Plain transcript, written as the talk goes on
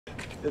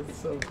It's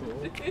so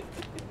cool.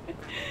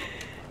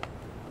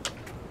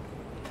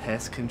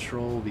 Pest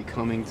control will be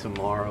coming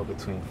tomorrow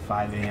between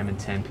 5 a.m. and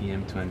 10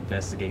 p.m. to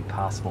investigate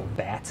possible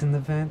bats in the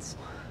vents.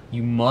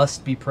 You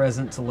must be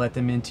present to let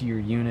them into your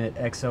unit.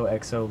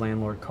 XOXO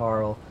landlord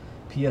Carl.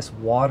 PS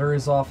water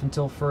is off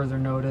until further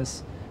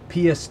notice.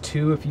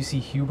 PS2, if you see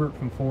Hubert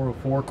from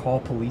 404, call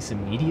police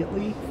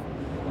immediately.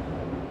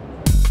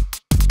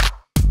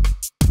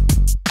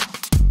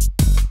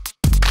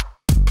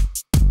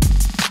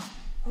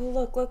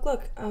 Oh,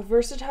 look. A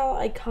versatile,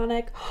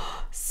 iconic,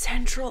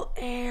 central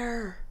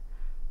air.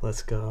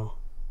 Let's go.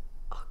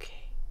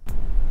 Okay.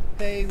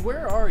 Hey,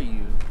 where are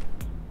you?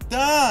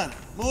 Don!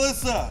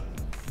 Melissa!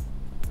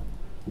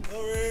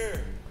 Over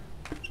here!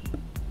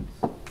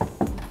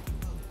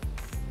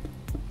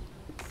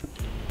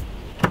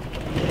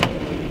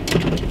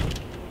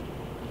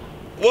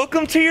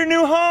 Welcome to your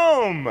new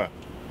home!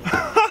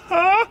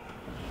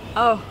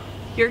 Oh,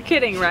 you're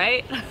kidding,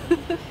 right?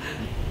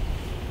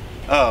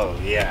 Oh,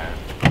 yeah.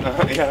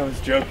 Yeah, I was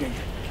joking.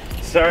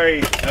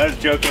 Sorry, I was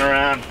joking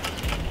around.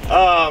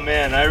 Oh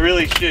man, I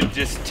really should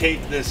just tape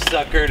this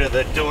sucker to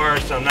the door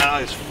so I'm not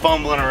always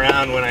fumbling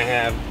around when I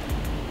have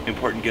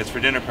important guests for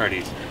dinner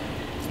parties.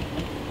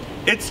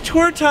 It's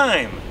tour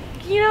time!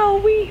 You know,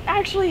 we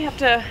actually have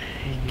to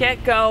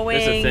get going.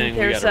 There's a thing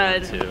There's we gotta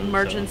an run to,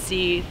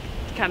 emergency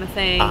kind of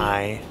thing.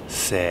 I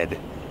said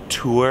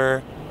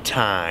tour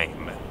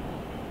time.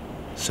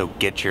 So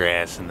get your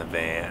ass in the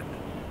van.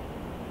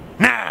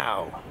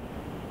 Now!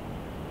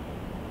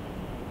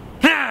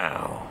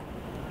 Now!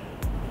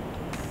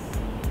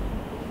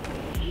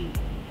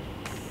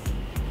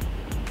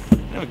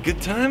 Have a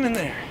good time in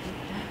there.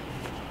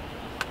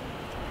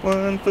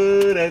 One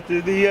foot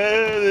after the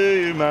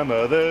other, my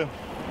mother.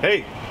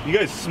 Hey, you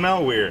guys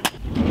smell weird.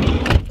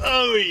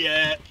 Oh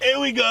yeah, here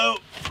we go.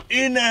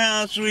 In the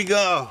house we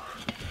go.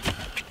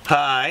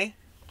 Hi,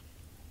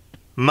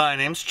 my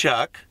name's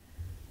Chuck,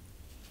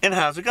 and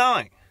how's it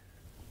going?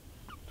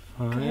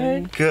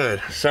 Good.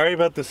 Good. Sorry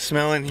about the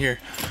smell in here.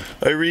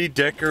 I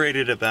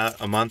redecorated about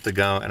a month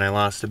ago and I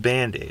lost a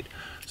Band-Aid.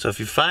 So if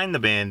you find the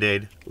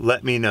Band-Aid,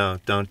 let me know.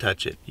 Don't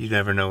touch it. You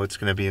never know what's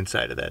going to be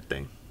inside of that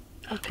thing.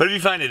 Okay. But if you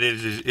find it,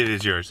 it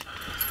is yours.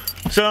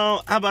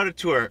 So how about a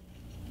tour?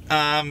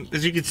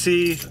 As you can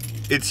see,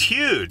 it's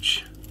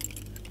huge.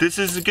 This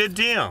is a good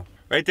deal.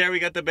 Right there we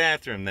got the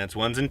bathroom. That's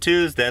ones and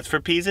twos. That's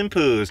for peas and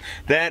poos.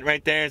 That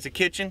right there is a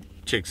kitchen.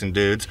 Chicks and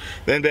dudes.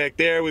 Then back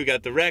there we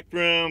got the rec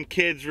room,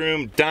 kids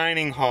room,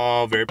 dining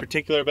hall, very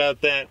particular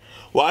about that.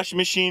 Washing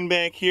machine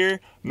back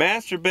here,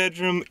 master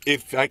bedroom.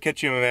 If I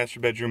catch you in a master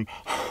bedroom,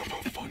 I'm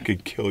gonna fucking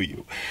kill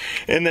you.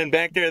 And then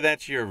back there,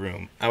 that's your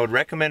room. I would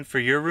recommend for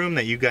your room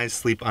that you guys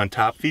sleep on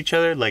top of each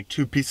other like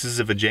two pieces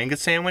of a Jenga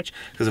sandwich,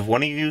 because if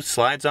one of you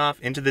slides off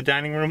into the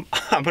dining room,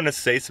 I'm gonna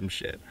say some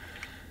shit.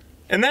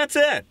 And that's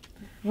it.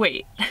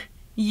 Wait,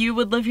 you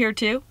would live here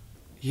too?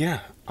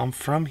 Yeah, I'm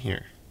from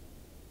here.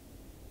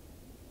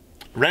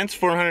 Rent's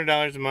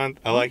 $400 a month.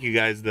 I like you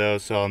guys though,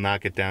 so I'll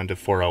knock it down to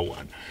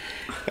 $401.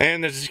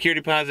 And there's a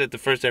security deposit at the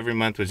first every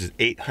month, which is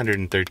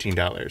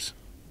 $813.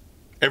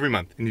 Every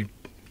month. And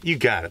you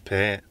gotta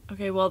pay it.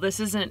 Okay, well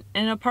this isn't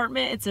an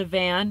apartment, it's a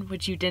van,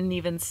 which you didn't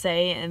even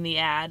say in the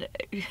ad.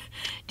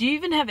 Do you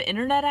even have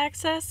internet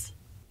access?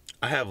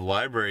 I have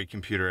library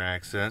computer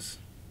access.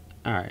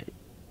 Alright.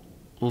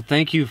 Well,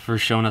 thank you for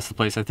showing us the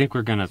place. I think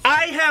we're gonna...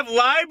 I have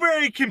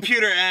library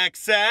computer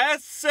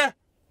access!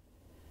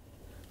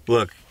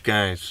 Look,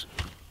 guys,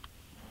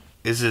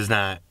 this is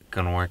not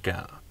gonna work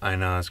out. I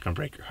know it's gonna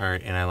break your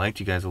heart, and I liked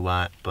you guys a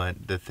lot,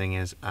 but the thing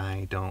is,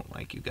 I don't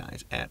like you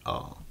guys at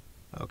all,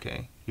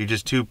 okay? You're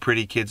just two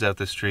pretty kids out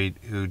the street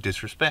who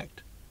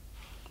disrespect.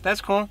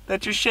 That's cool,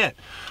 that's your shit.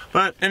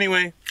 But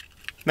anyway,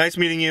 nice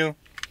meeting you.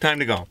 Time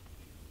to go.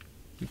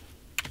 You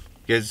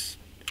guys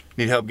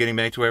need help getting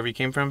back to wherever you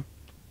came from?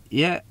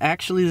 Yeah,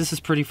 actually, this is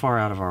pretty far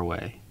out of our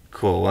way.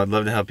 Cool, well, I'd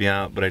love to help you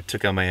out, but I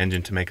took out my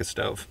engine to make a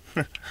stove.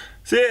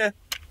 See ya!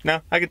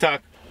 No, I can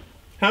talk.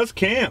 How's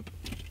camp?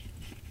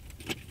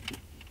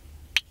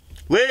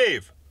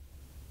 Leave!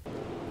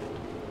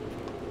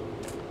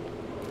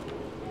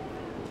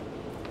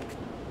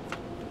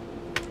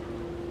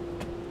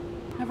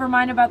 Never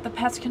mind about the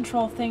pest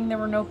control thing. There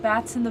were no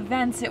bats in the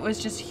vents. It was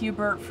just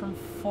Hubert from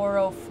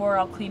 404.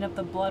 I'll clean up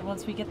the blood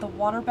once we get the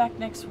water back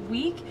next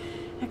week.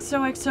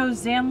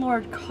 XOXO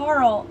Landlord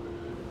Carl.